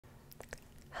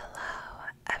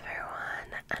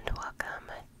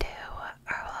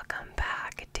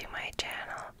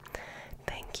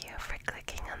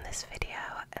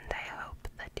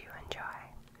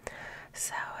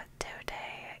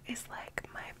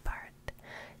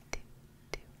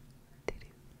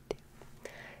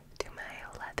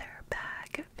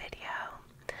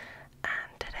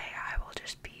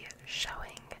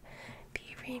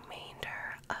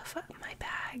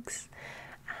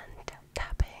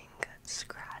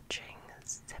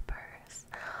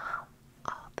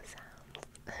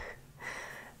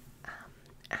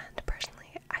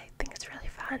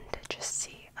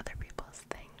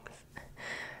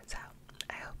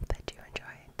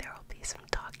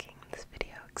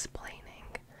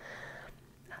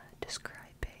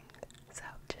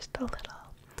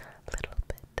little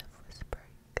bit of whispering.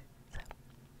 So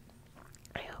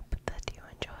I hope that you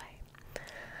enjoy.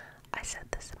 I said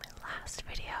this in my last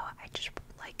video. I just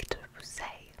would like to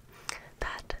say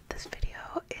that this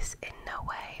video is in no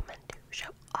way meant to show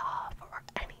off or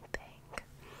anything.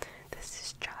 This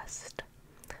is just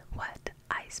what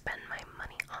I spend my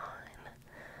money on.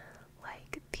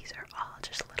 Like, these are all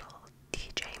just little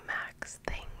TJ Maxx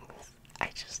things. I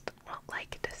just don't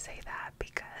like to say that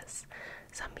because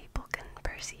some people can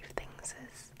perceive things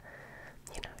as,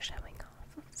 showing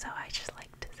off. So I just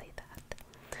like to say that.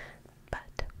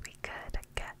 But we could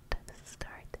get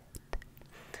started.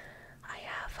 I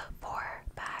have 4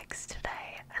 bags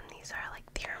today, and these are like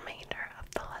the remainder of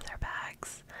the leather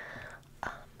bags.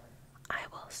 I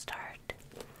will start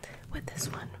with this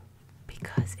one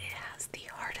because it has the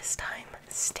hardest time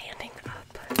standing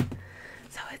up.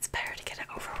 So it's better to get it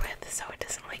over with so it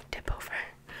doesn't like tip over.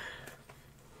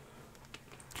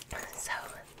 So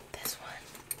this one,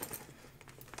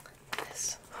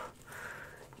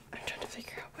 I'm trying to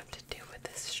figure out what to do with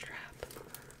this strap.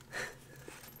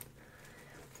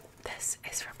 This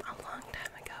is from a long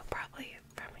time ago, probably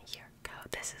from a year ago.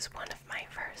 This is one of my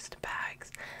first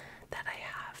bags that I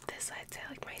have. This, I'd say,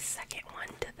 like my second one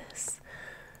to this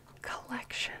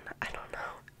collection. I don't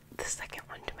know. The second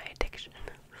one to my addiction.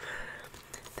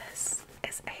 This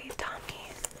is a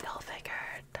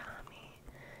Hilfiger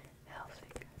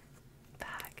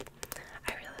bag.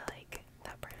 I really like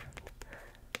that brand.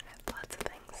 I have lots of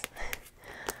things.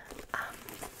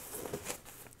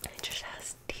 It just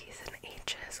has T's and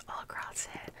H's all across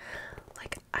it,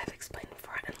 like I've explained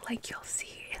before, and like you'll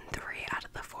see in 3 out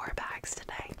of the 4 bags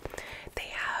today, they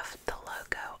have the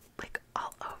logo like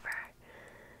all over.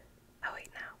 Oh wait,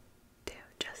 no,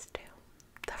 just 2.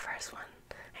 The first one,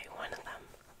 one of them.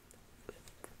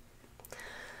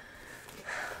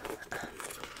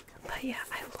 But yeah,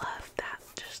 I love that,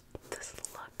 just this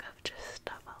look of just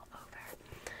stuff all over.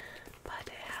 But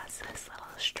it has this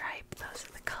little stripe. Those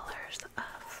are the colors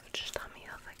of just Tommy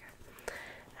Hilfiger,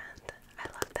 and I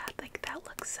love that. Like, that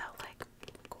looks so like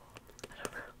cool. I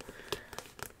don't know.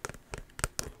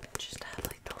 Just have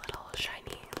like the little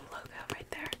shiny logo right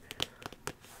there,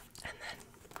 and then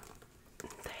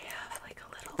they have like a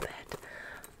little bit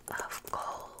of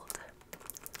gold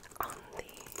on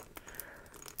the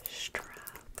strap.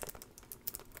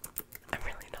 I'm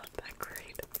really not that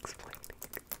great at explaining.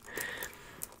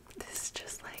 This is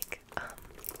just like,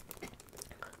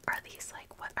 are these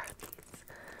like, what are these?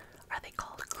 Are they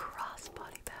called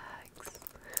crossbody bags?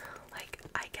 Like,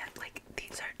 I get like,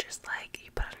 these are just like,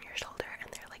 you put on your shoulder and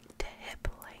they're like to hip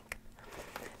length.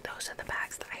 Those are the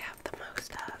bags that I have the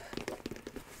most of.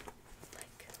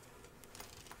 Like,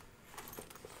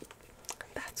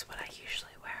 that's what I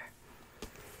usually wear.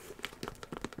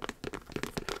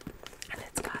 And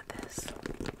it's got this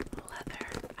leather.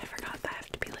 I forgot that I have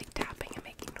to be like tapping and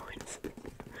making noise.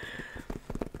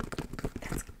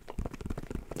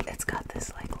 It's got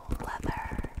this like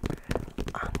leather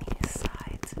on the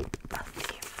sides of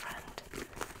the front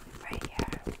right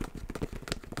here.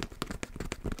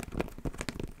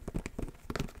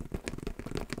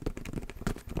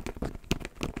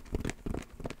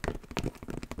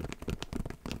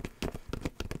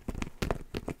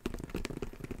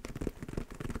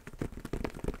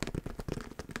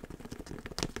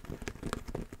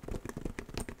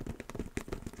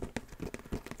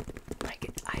 Like,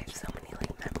 I have so many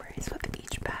like memories with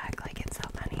each bag. Like, it's so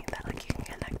funny that like you can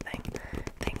connect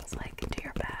things like to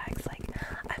your bags. Like,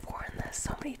 I've worn this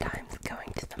so many times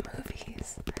going to the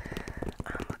movies.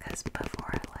 Because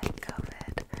before like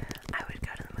COVID, I would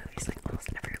go to the movies like almost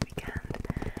every weekend,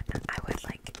 and I would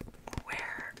like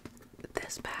wear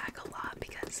this bag a lot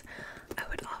because I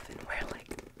would often wear like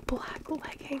black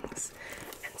leggings,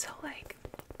 and so like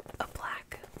a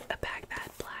bag that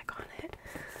had black on it,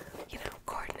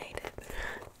 coordinated.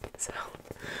 So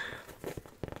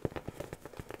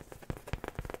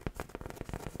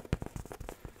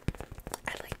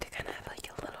I'd like to kind of have like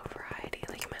a little variety,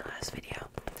 like in my last video.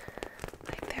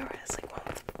 Like, there was like one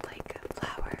with like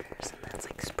flowers, and that's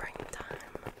like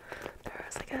springtime. There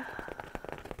was like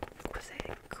was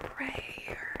it gray,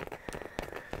 or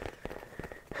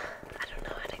I don't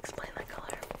know how to explain that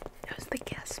color. It was the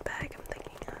Guess bag I'm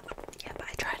thinking of. Yeah, but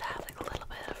I try to have like a little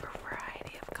bit of a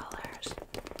variety of colors.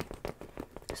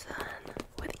 So then,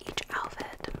 with each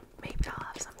outfit, maybe I'll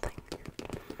have something.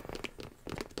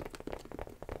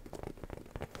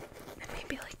 And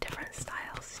maybe like different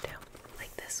styles too.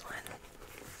 Like this one.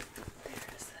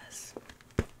 There's this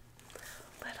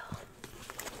little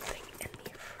thing in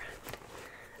the front.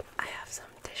 I have some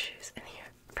tissues in here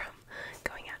from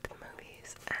going out to the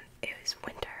movies, and it was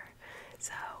winter,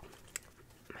 so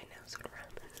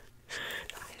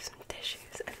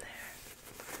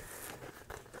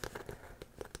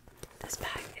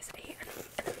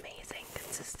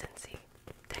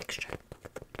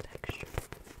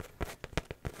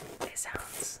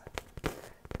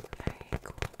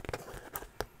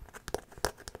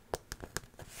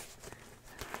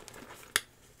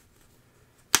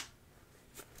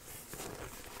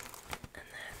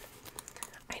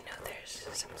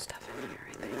some stuff in here,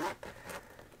 I think.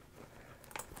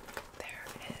 There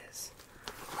is,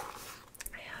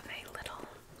 I have a little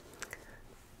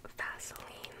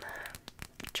Vaseline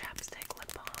chapstick,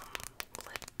 lip balm,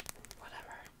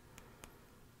 whatever.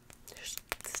 There's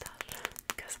stuff,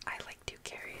 because I like to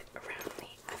carry it around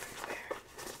me everywhere.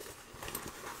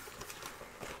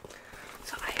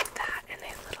 So I have that in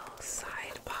a little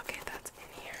side pocket that's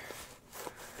in here.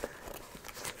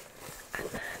 And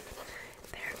then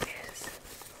there is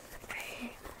a,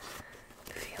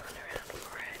 feeling around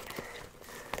for it,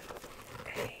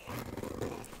 a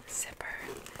zipper,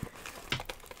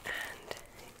 and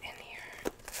in here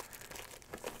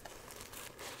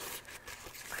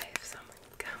I have some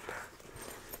gum.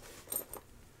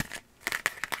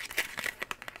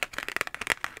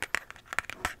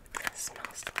 It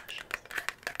smells delicious.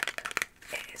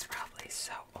 It is probably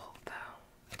so old though.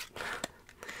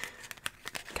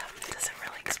 Gum doesn't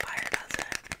really expire, does it?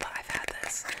 But I've had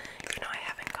this. You know, I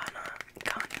haven't gone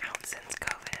out since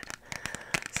COVID.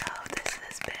 So this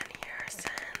has been here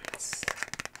since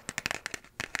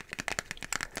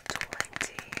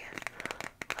 20,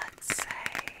 let's say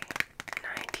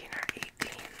 19 or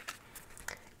 18.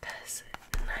 Because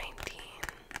 19,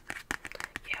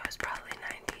 yeah, it was probably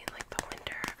 19, like the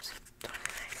winter of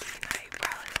 2019. I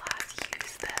probably last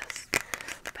used this,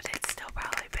 but it's still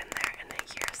probably been there in a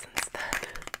year since then.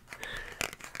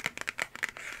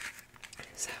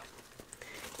 So,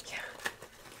 yeah.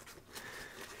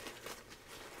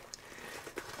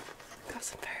 Got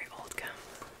some very old gum.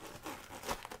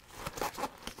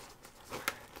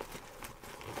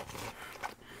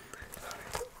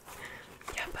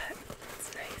 Yeah, but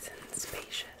it's nice and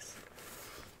spacious.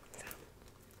 So.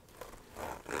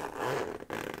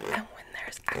 And when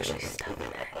there's actually stuff in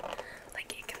it,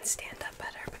 like it can stand up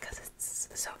better because it's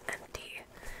so empty.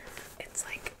 It's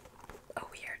like a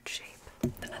weird shape.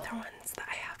 The other ones that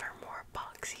I have are more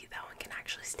boxy though and can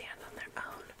actually stand on their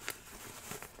own.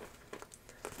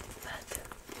 But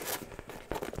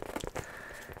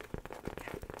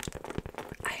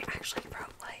I actually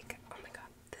wrote like, oh my god,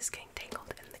 this is getting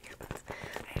tangled in the earbuds.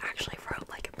 I actually wrote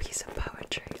like a piece of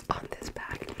poetry on this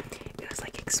bag. It was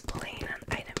like, explain an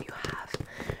item you have.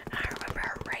 And I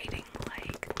remember writing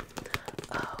like,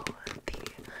 oh,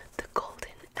 the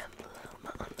golden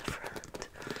emblem on the front.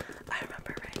 I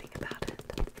remember writing about it.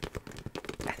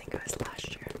 I think it was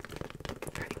last year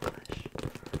for English.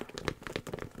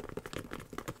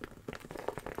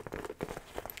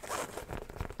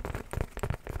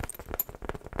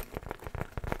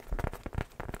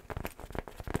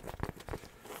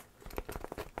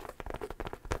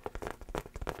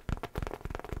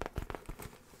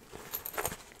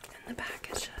 And the back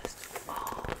is just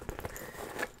all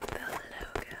the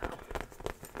logo.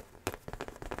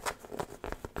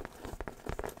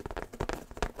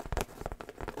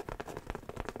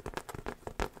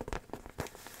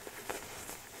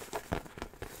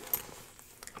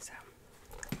 So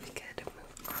we could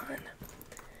move on.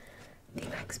 The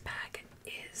next bag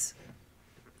is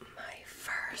my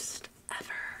first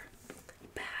ever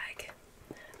bag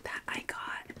that I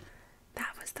got.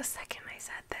 That was the second I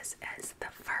said this as the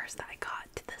first that I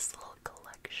got to this little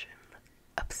collection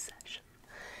obsession.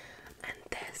 And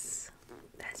this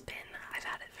has been, I've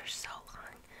had it for so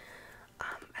long.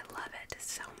 I love it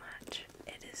so much.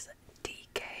 It is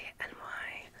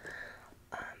DKNY.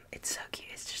 It's so cute.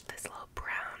 It's just this little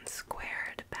brown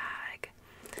squared bag.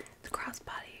 It's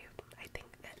crossbody, I think.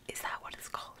 Is that what it's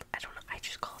called? I don't know. I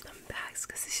just call them bags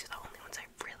because these are the only ones I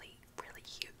really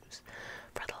use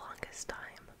for the longest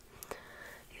time.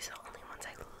 These are the only ones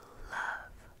I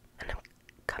love and I'm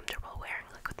comfortable wearing,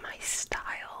 like with my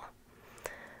style.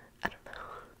 I don't know.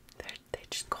 They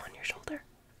just go on your shoulder.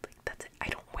 Like that's it. I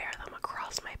don't wear them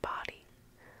across my body.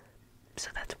 So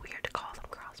that's weird to call them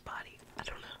crossbody. I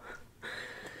don't know.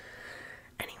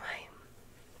 Anyway,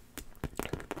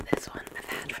 this one I've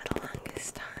had for the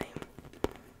longest time.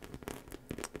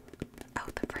 Oh,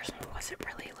 the first one wasn't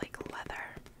really like leather.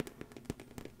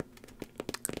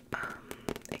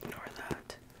 Ignore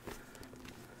that.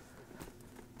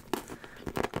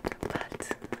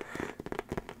 But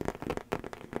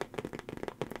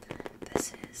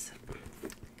this is,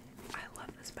 I love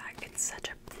this bag. It's such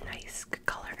a nice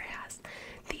color. It has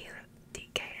the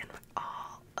DKN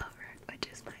all over it,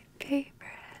 which is my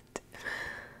favorite.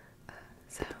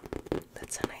 So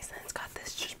that's so nice. And it's got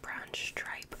this just brown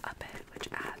stripe up it, which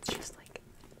adds just like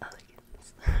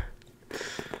elegance.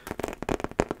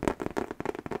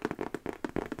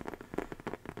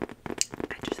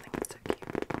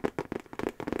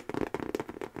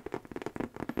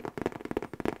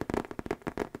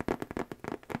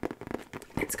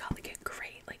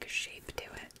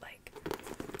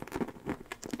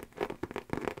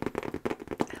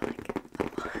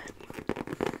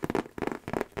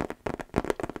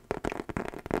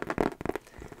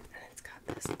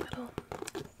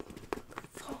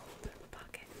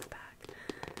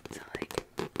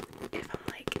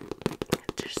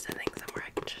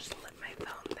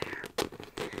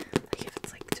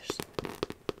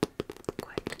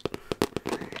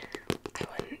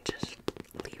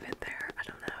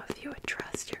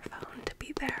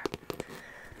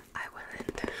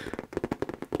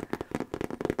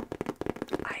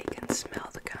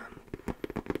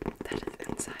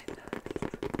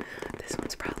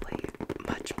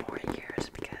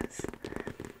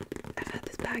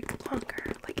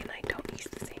 longer. Like, and I don't use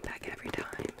the same bag every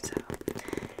time, so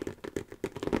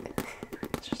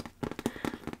it's just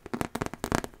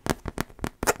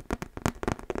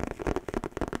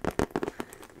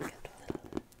get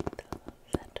the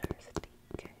letters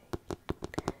DKNY.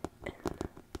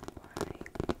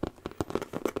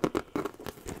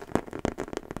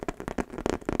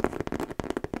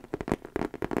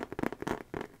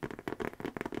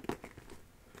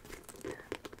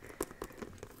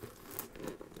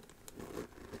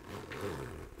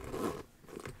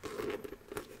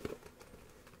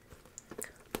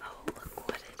 Oh, look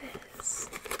what it is.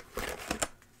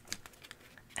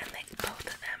 And both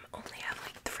of them only have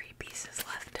like 3 pieces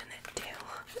left in it too.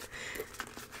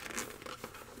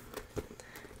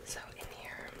 So in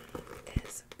here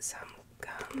is some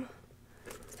gum.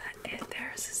 Is that it?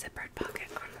 There's a zippered pocket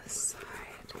on the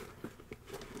side.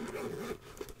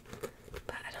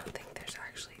 But I don't think there's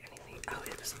actually anything. Oh,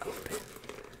 it was open.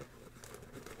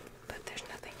 But there's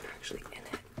nothing actually in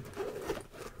it.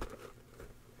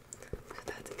 So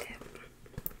that's it.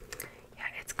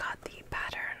 Yeah, it's got the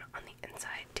pattern on the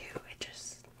inside too. It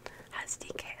just has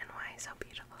DKNY, so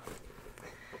beautiful.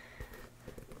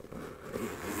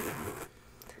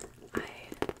 I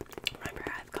remember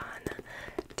I've gone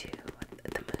to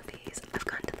the movies, I've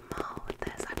gone to the mall with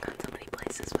this, I've gone so many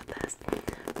places with this.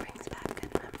 Brings back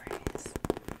good memories.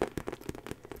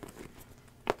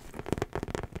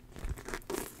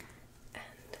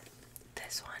 And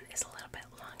this one is a little bit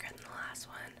longer than the last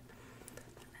one.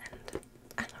 And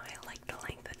I don't know, I like the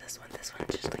length of this one. This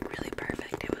one's just like really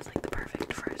perfect. It was like the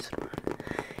perfect first one.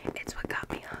 It's what got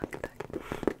me hooked.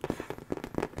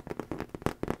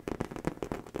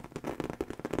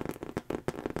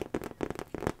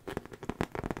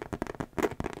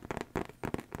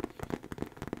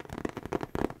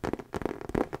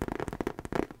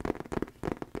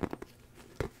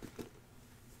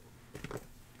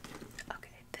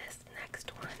 Okay, this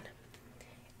next one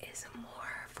is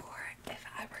more for if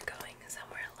I were going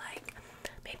somewhere like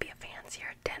maybe a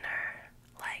fancier dinner,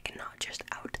 like not just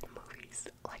out to the movies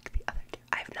like the other two.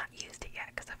 I've not used it yet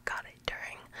because I've got it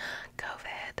during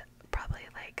COVID, probably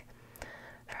like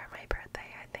for my birthday,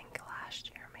 I think last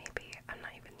year maybe. I'm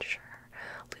not even sure.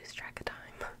 Lose track of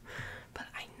time. But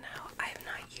I know I've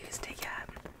not used it yet.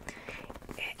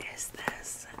 It is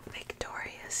this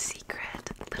Victoria's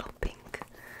Secret little pink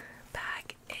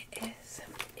bag. It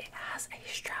has a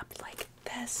strap like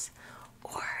this,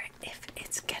 or if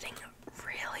it's getting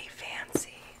really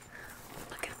fancy,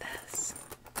 look at this.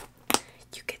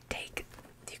 You could take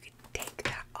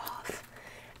that off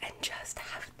and just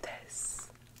have this.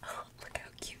 Oh, look how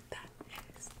cute that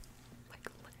is. Like,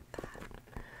 look at that.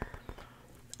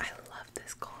 I love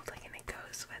this gold, like, and it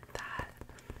goes with that.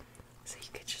 So you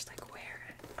could just like wear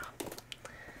it. Oh.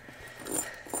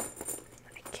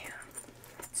 I can't.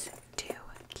 It's too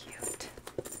cute.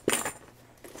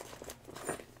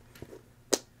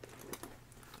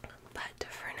 But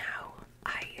for now,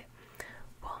 I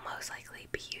will most likely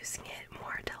be using it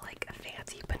more to like a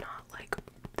fancy, but not like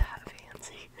that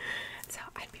fancy. So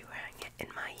I'd be wearing it in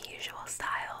my usual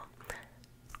style,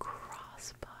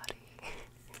 crossbody.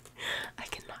 I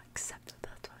cannot accept that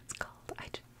that's what it's called.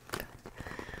 But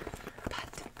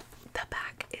the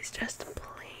back is just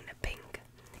plain pink.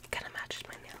 It kind of matches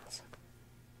my nails.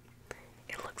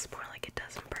 It looks more like it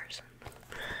does in person.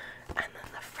 And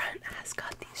then the front has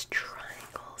got these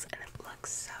triangles, and it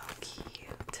looks so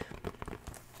cute.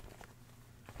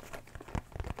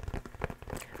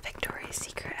 Victoria's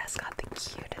Secret has got the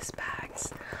cutest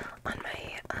bags. On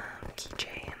my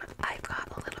keychain, I've got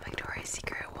a little Victoria's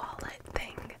Secret wallet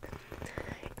thing.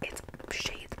 It's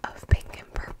shades of pink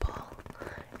and purple.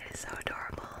 It is so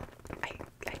adorable. I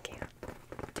can't.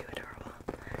 Too adorable.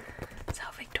 So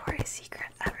Victoria's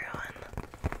Secret, everyone.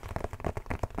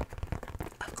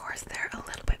 Of course, they're a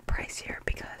little bit pricier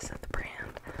because of the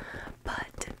brand,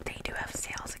 but they do have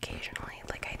sales occasionally.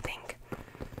 Like, I think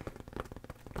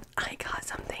I got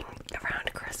something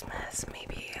around Christmas,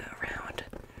 maybe around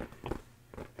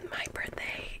my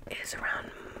birthday is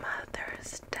around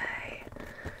Mother's Day.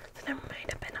 So there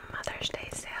might have been a Mother's Day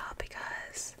sale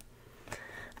because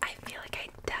I feel like I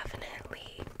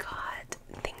definitely got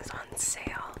things on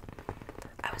sale.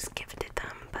 I was gifted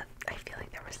them, but I feel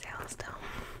like there were sales still.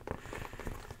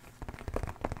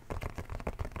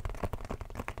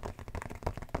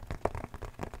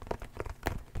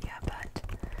 Yeah, but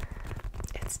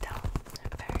it's still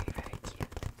very, very cute.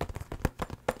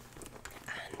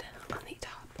 And on the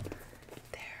top,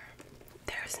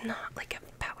 there's not like a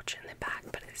pouch in the back,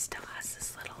 but it still has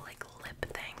this little like lip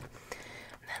thing.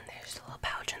 And then there's a little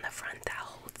pouch in the front that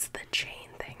holds the chain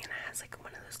thing, and it has like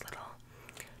one of those little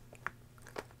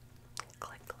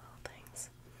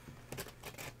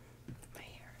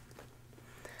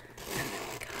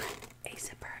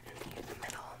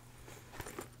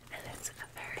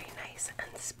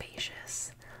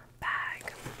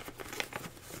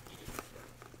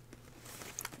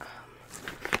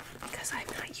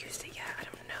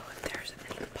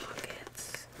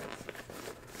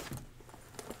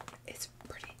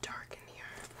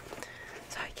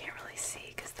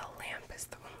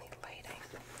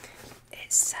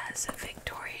It says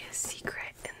Victoria's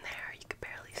Secret in there. You can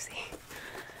barely see.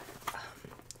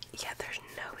 Yeah, there's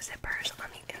no zippers on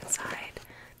the inside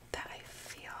that I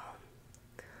feel,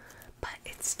 but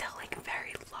it's still like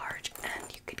very large, and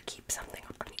you could keep something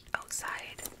on the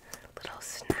outside. Little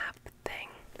snap thing.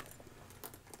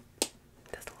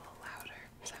 That's a little louder.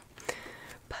 So,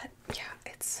 but yeah,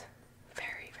 it's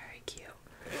very, very cute.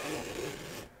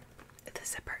 The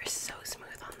zipper is so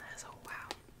smooth on this. Oh wow.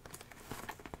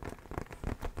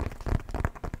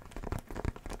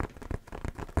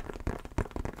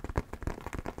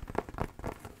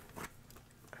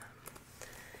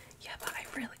 Yeah, but I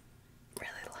really,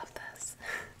 really love this.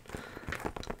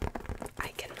 I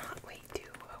cannot wait to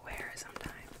wear it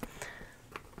sometime.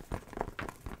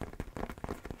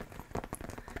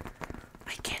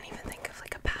 I can't even think of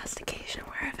like a past occasion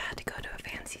where I've had to go to a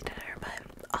fancy dinner, but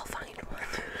I'll find one.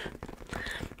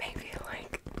 Maybe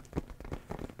like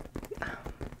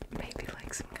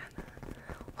some kind of,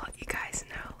 well, you guys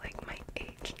know like my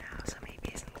age now, so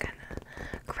maybe some kind of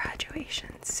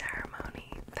graduation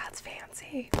ceremony. That's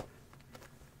fancy.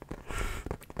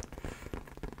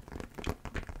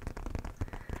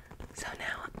 So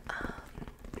now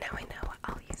I know what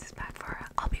I'll use this bag for.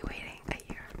 I'll be waiting a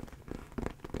year.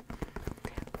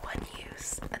 One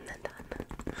use and then done.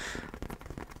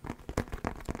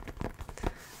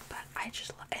 But I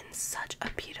just love, in such a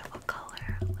beautiful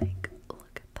color. Like,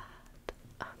 look at that.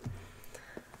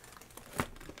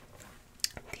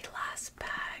 The last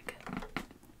bag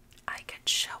I could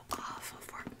show off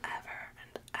forever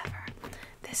and ever.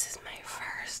 This is my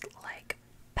first like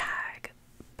bag.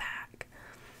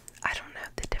 I don't know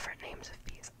the different names of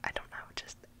these. I don't know,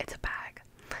 just it's a bag.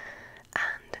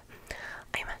 And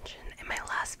I mentioned in my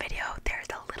last video there's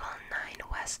a little 9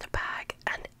 West bag,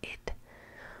 and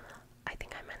I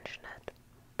think I mentioned it,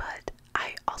 but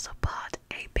I also bought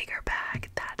a bigger bag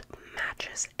that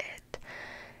matches it,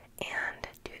 and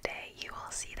today you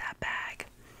will see that bag.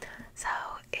 So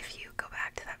if you go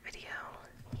back to that video,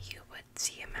 you would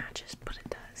see it matches, but it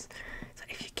does. So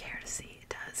if you care to see, it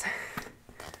does.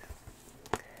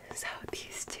 So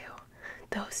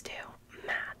those two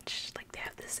match. Like, they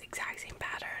have this exact same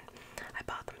pattern. I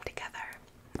bought them together,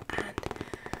 and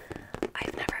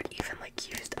I've never even like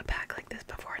used a bag like this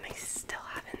before, and I still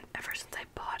haven't ever since I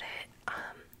bought it.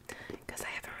 Because I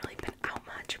haven't really been out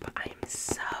much, but I am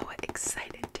so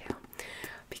excited to,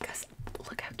 because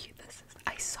look how cute this is.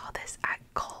 I saw this at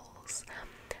Kohl's,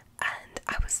 and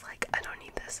I was like, I don't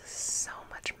need this. This is so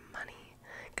much money,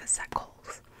 because at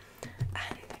Kohl's,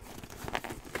 and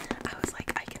I was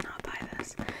like, I cannot buy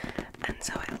this, and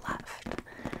so I left,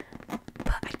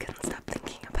 but I couldn't stop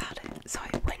thinking about it, so I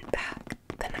went back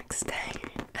the next day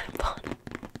and bought it,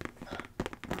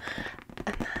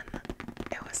 and then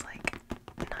it was like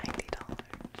 $90,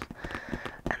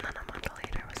 and then a month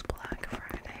later was Black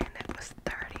Friday, and it was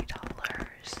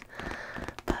 $30,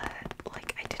 but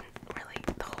like I didn't really,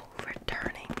 the whole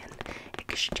returning and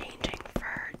exchanging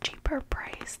for cheaper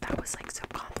price, that was like so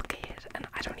complicated, and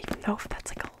I don't even know if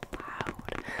that's like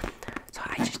allowed, so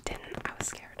I just didn't. I was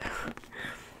scared.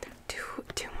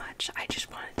 too much. I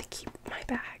just wanted to keep my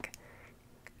bag,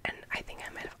 and I think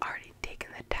I might have already taken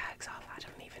the tags off. I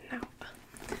don't even know.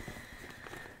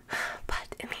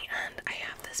 But in the end, I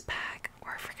have this bag.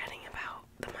 We're forgetting about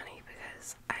the money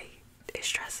because it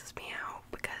stresses me out,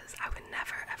 because I would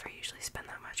never ever usually spend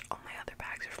that much. All my other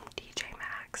bags are from TJ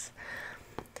Maxx,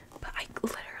 but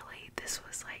literally, this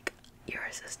was like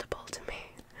irresistible to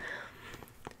me.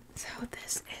 So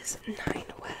this is 9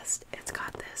 West. It's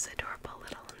got this adorable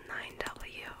little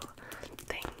 9W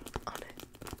thing on it.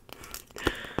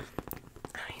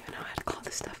 I don't even know how to call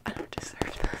this stuff. I don't deserve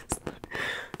this.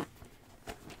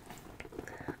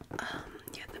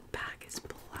 Yeah, the back is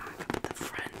black, but the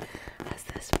front has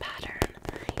this pattern.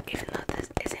 Even though this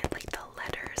isn't like the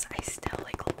letters, I still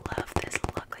like love this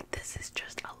look. Like, this is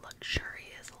just a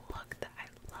luxurious look that I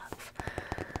love.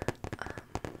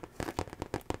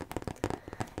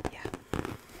 Yeah.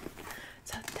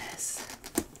 So this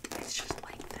is just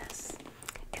like this.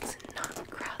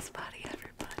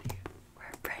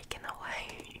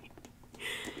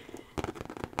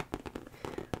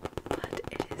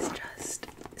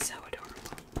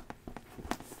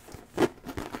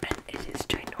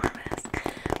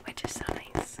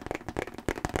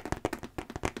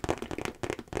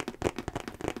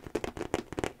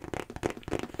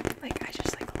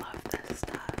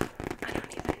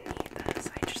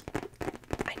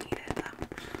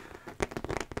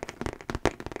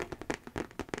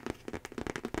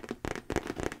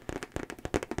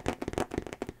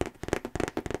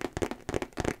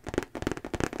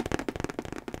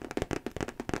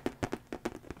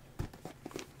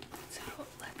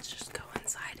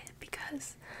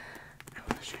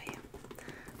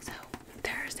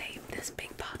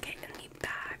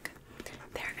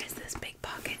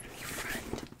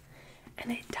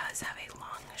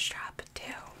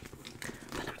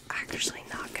 actually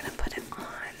not gonna put it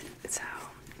on, so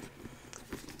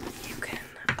you can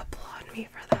applaud me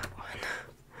for that one.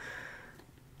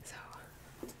 So,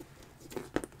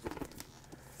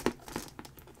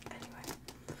 anyway,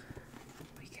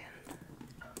 we can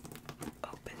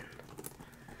open.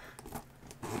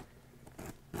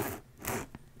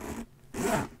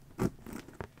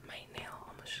 My nail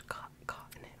almost got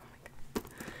caught in it. Oh my god.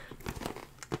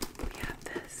 We have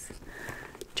this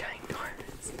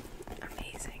ginormous,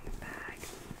 amazing bag.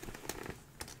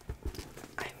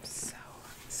 I'm so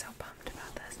pumped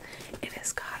about this. It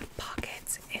has got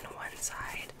pockets in one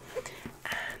side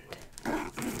and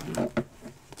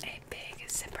a big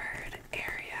zippered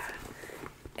area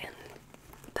in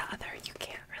the other. You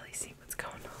can't really see what's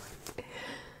going on.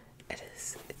 It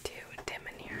is too dim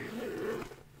in here.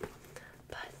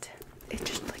 But it's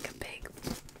just like a big,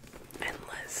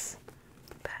 endless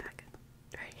bag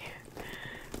right here.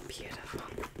 Beautiful.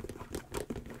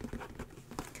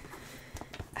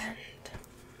 And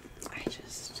I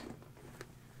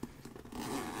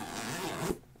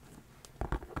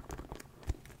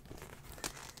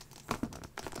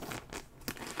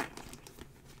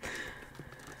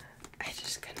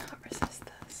just could not resist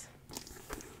this.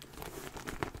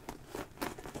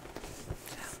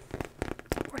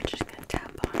 So we're just gonna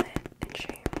tap on it in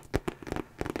shame.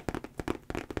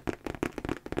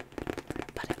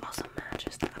 But it also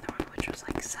matches the other one, which was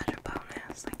like such a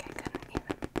bonus. Like I couldn't even.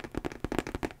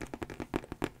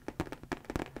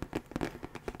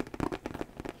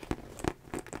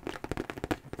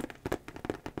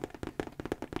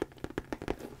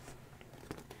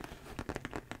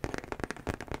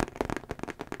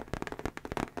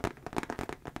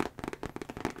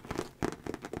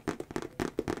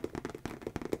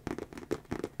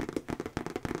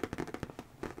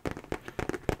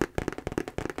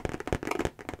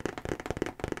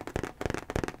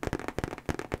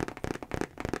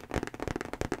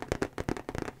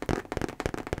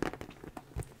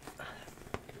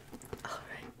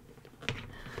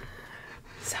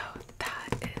 So that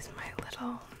is my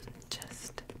little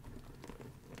just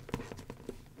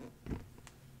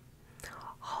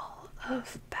haul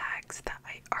of bags that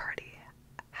I already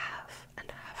have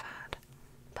and have had,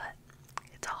 but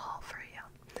it's a haul for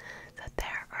you. So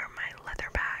there are my leather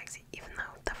bags, even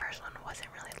though the first one wasn't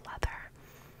really leather.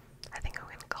 I think I'm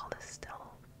gonna call this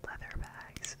still leather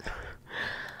bags.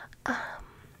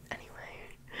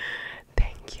 Anyway,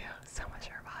 thank you so much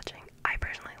for watching. I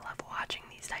personally love watching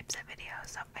these types of videos,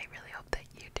 so I really hope that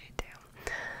you do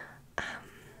too.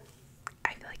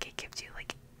 I feel like it gives you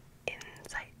like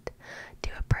insight to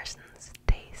a person's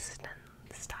taste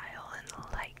and style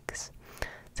and likes.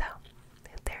 So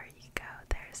there you go,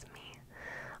 there's me.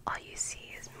 All you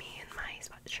see is me in my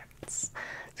sweatshirts,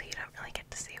 so you don't really get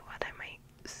to see what I might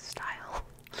style.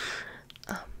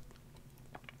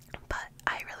 But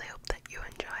I really hope that you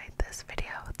enjoyed this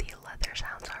video. The leather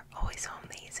sounds are always so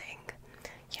amazing.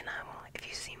 You know, if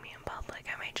you see me in public,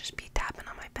 I might just be tapping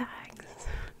on my bags.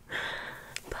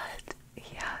 But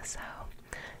yeah, so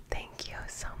thank you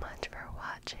so much for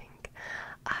watching.